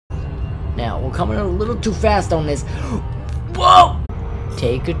Now, we're coming a little too fast on this. Whoa!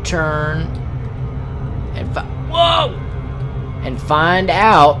 Take a turn. And whoa! And find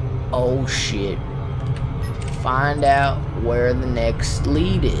out. Oh, shit. Find out where the next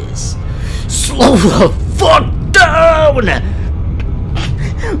lead is. Slow the fuck down!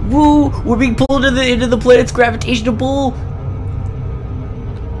 Woo! We're being pulled into the planet's gravitational pull.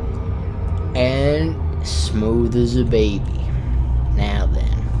 And smooth as a baby. Now then.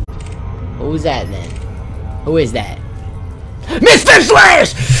 Who's that then? Who is that? Mr.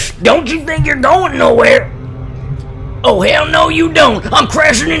 Slash! Don't you think you're going nowhere? Oh, hell no you don't! I'm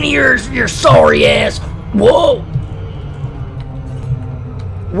crashing into your sorry ass! Whoa!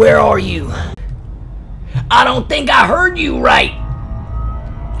 Where are you? I don't think I heard you right!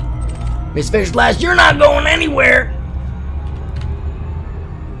 Miss Fishflash, you're not going anywhere!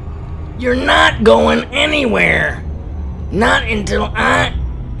 You're not going anywhere! Not until I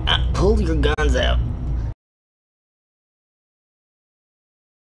pull your guns out.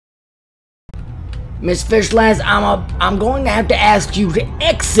 Miss Fishflash, I'm going to have to ask you to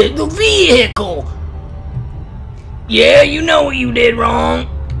exit the vehicle! Yeah, you know what you did wrong.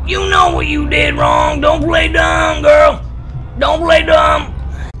 You know what you did wrong. Don't play dumb, girl. Don't play dumb.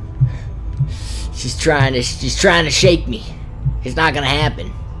 She's trying to shake me. It's not gonna happen.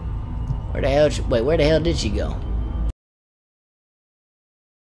 Where the hell did she go?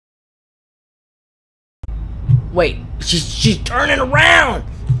 Wait, she's turning around.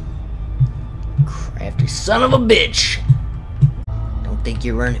 Crafty son of a bitch. Don't think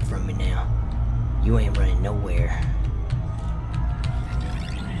you're running from me now. You ain't running nowhere.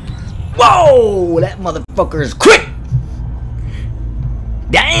 Whoa! That motherfucker is quick!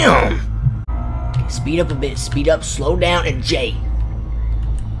 Damn! Speed up a bit, speed up, slow down, and J.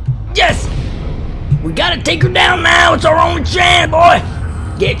 Yes! We gotta take her down now, it's our only chance, boy!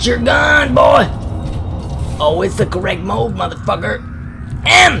 Get your gun, boy! Oh, it's the correct move, motherfucker.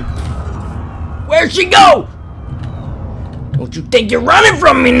 M! Where'd she go? Don't you think you're running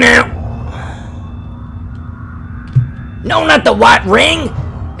from me now? No, not the white ring!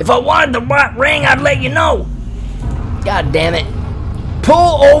 If I wanted the white ring, I'd let you know. God damn it.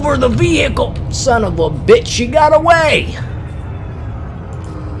 Pull over the vehicle. Son of a bitch, she got away.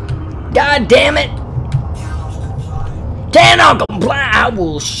 God damn it. Cannot comply, I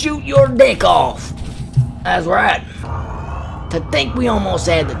will shoot your dick off. That's right. To think we almost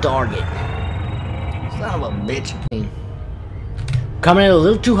had the target. Son of a bitch. Coming in a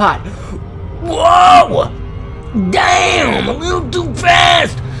little too hot. Whoa! Damn! A little too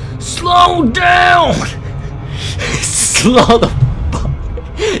fast! Slow down! Slow the fuck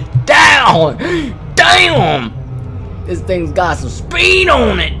down! Damn! This thing's got some speed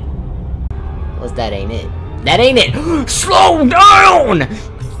on it! Unless that ain't it. That ain't it! Slow down!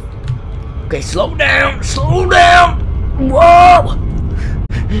 Okay, slow down! Slow down! Whoa!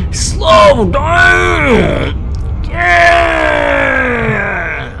 Slow down! Yeah!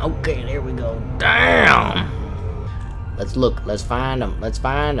 Okay, there we go. Damn! Let's look. Let's find them. Let's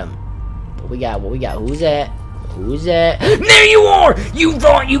find them. What we got? What we got? Who's that? Who's that? There you are! You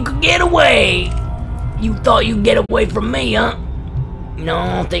thought you could get away! You thought you'd get away from me, huh?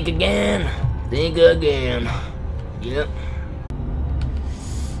 No, think again. Think again. Yep.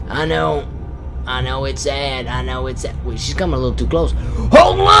 I know. I know it's sad. I know it's sad. Wait, she's coming a little too close.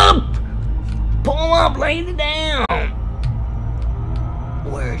 Hold up! Pull up, lay it down.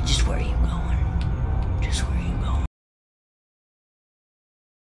 Just where are you going? Just where are you going?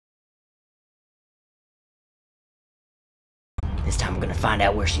 This time we're gonna find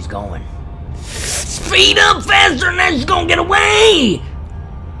out where she's going. Speed up faster and then she's gonna get away!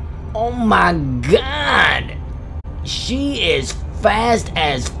 Oh my god! She is fast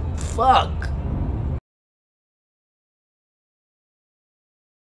as fuck.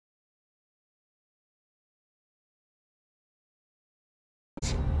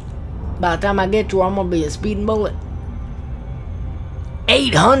 By the time I get to her, I'm gonna be a speeding bullet.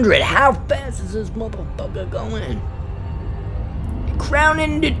 800! How fast is this motherfucker going?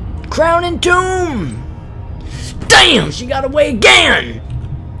 Crowning tomb! Damn! She got away again!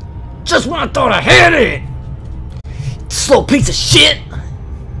 Just when I thought I had it! Slow piece of shit!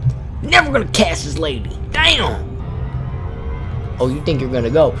 Never gonna catch this lady. Damn! Oh, you think you're gonna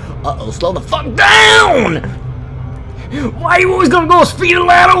go? Uh-oh, slow the fuck down! Why are you always gonna go speed a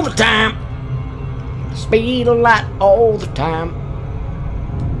lot all the time? Speed a lot all the time.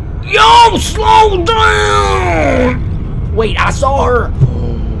 Yo, slow down! Wait, I saw her.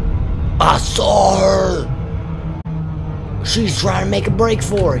 I saw her. She's trying to make a break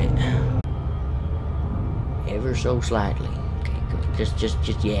for it. Ever so slightly. Okay, good.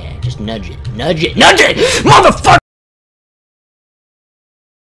 Yeah, just nudge it, motherfucker!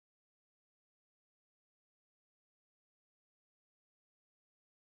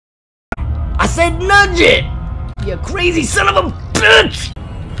 I said nudge it! You crazy son of a bitch!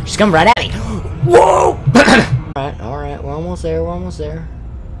 She's coming right at me. Whoa! Alright, we're almost there, We're almost there.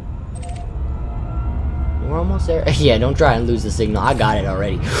 Yeah, don't try and lose the signal. I got it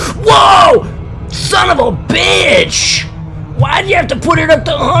already. Whoa! Son of a bitch! Why'd you have to put it up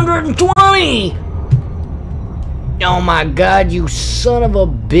to 120? Oh my god, you son of a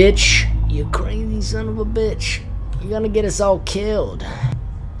bitch. You crazy son of a bitch. You're gonna get us all killed.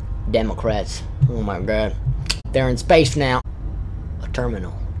 Democrats. Oh my god. They're in space now. A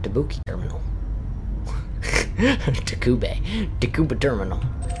terminal. Tabuki terminal. Takuba terminal.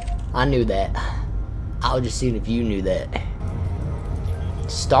 I knew that. I was just seeing if you knew that.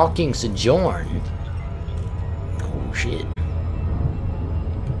 Stalking Sojourn. Oh shit.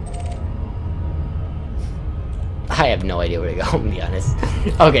 I have no idea where to go, to be honest.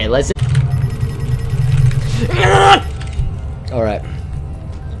 Okay, let's... Alright.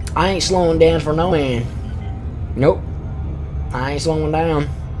 I ain't slowing down for no man. Nope. I ain't slowing down.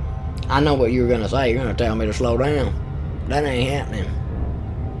 I know what you were gonna say. You're gonna tell me to slow down. That ain't happening.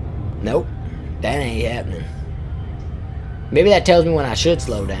 Nope. That ain't happening. Maybe that tells me when I should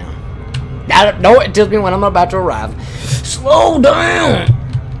slow down. No, it tells me when I'm about to arrive. Slow down!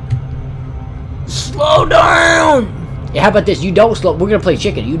 Slow down! Yeah, how about this? You don't slow... We're gonna play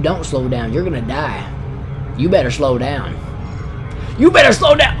chicken. You don't slow down. You're gonna die. You better slow down. You better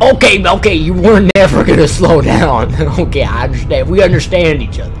slow down! Okay, you were never gonna slow down. Okay, I understand. We understand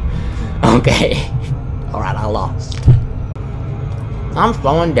each other. Okay. Alright, I lost. I'm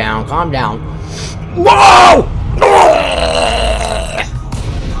slowing down. Calm down. Whoa!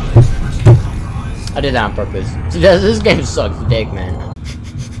 I did that on purpose. This game sucks dick, man.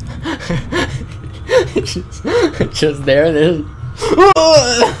 just there, this.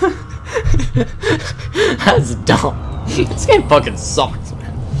 That's dumb. This game fucking sucks,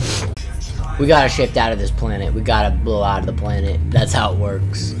 man. We gotta shift out of this planet. We gotta blow out of the planet. That's how it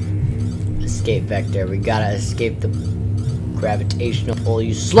works. Escape vector. We gotta escape the gravitational pull.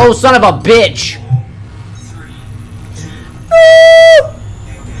 You slow son of a bitch!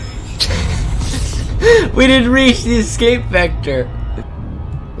 We didn't reach the escape vector.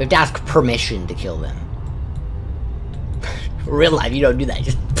 We have to ask permission to kill them. Real life, you don't do that.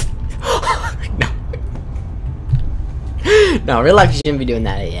 Just no, real life you shouldn't be doing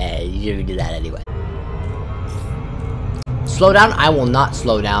that. Yeah, you shouldn't do that anyway. Slow down? I will not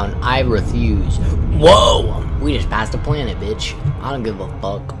slow down. I refuse. Whoa! We just passed the planet, bitch. I don't give a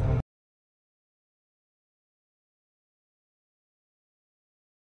fuck.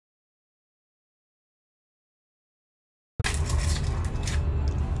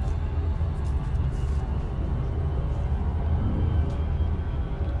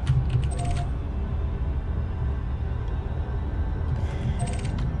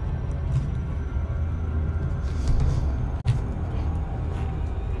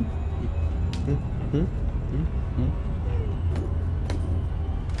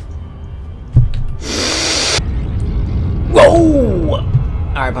 Whoa!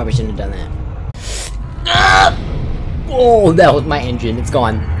 Alright, probably shouldn't have done that. Oh, that was my engine. It's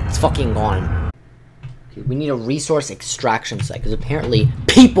gone. It's fucking gone. Okay, we need a resource extraction site, because apparently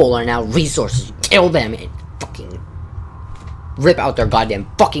people are now resources. Kill them and fucking rip out their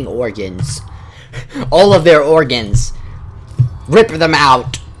goddamn fucking organs. All of their organs. Rip them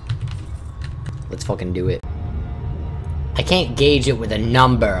out. Let's fucking do it. I can't gauge it with a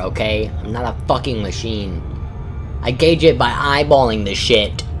number, okay? I'm not a fucking machine. I gauge it by eyeballing the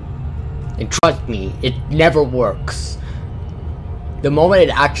shit. And trust me, it never works. The moment it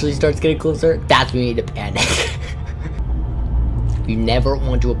actually starts getting closer, that's when you need to panic. You never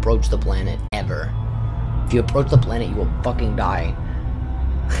want to approach the planet, ever. If you approach the planet, you will fucking die.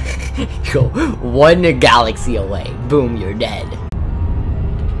 Go one galaxy away. Boom, you're dead.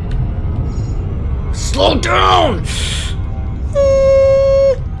 Slow down!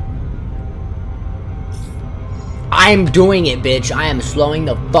 I'm doing it, bitch. I am slowing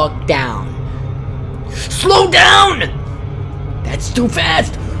the fuck down. Slow down! That's too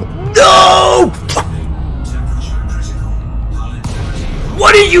fast. No!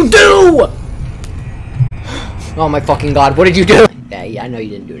 What did you do? Oh my fucking god, what did you do? Yeah, I know you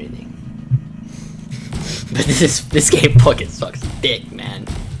didn't do anything. But this game fucking sucks dick, man.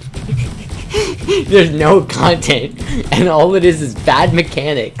 There's no content, and all it is bad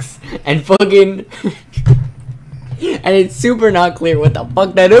mechanics, and fucking... and it's super not clear what the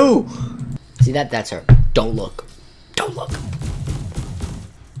fuck to do! See, that's her. Don't look. Don't look.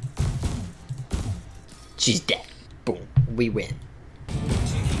 She's dead. Boom. We win.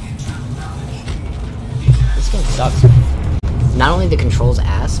 This game sucks. Not only the controls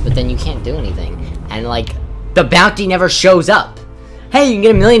ass, but then you can't do anything. And like, the bounty never shows up. Hey, you can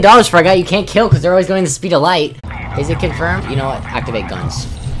get $1 million for a guy you can't kill because they're always going the speed of light. Is it confirmed? You know what? Activate guns.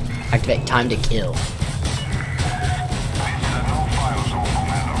 Activate time to kill.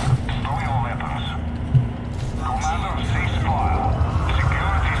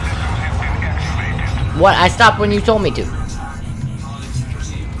 What? I stopped when you told me to.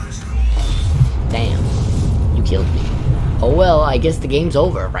 Damn. You killed me. Oh well, I guess the game's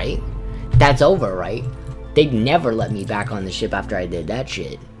over, right? That's over, right? They'd never let me back on the ship after I did that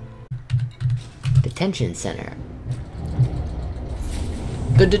shit. Detention center.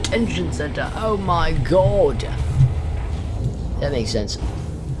 The detention center. Oh my god. That makes sense.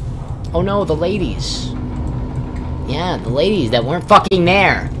 Oh no, the ladies. Yeah, the ladies that weren't fucking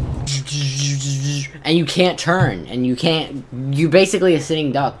there. And you can't turn, and you can't. You're basically a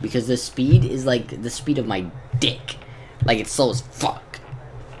sitting duck because the speed is like the speed of my dick. Like it's slow as fuck.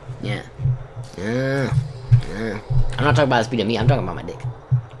 Yeah. I'm not talking about the speed of me. I'm talking about my dick.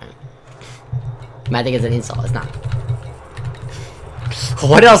 My dick is an insult. It's not.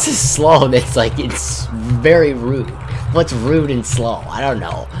 What else is slow? That's like it's very rude. What's rude and slow? I don't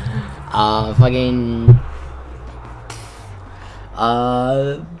know. Fucking.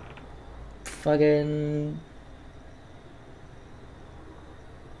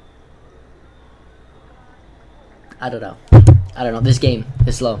 I don't know. I don't know. This game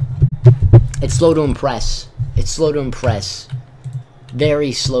is slow. It's slow to impress. It's slow to impress.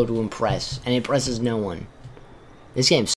 Very slow to impress. And it impresses no one. This game's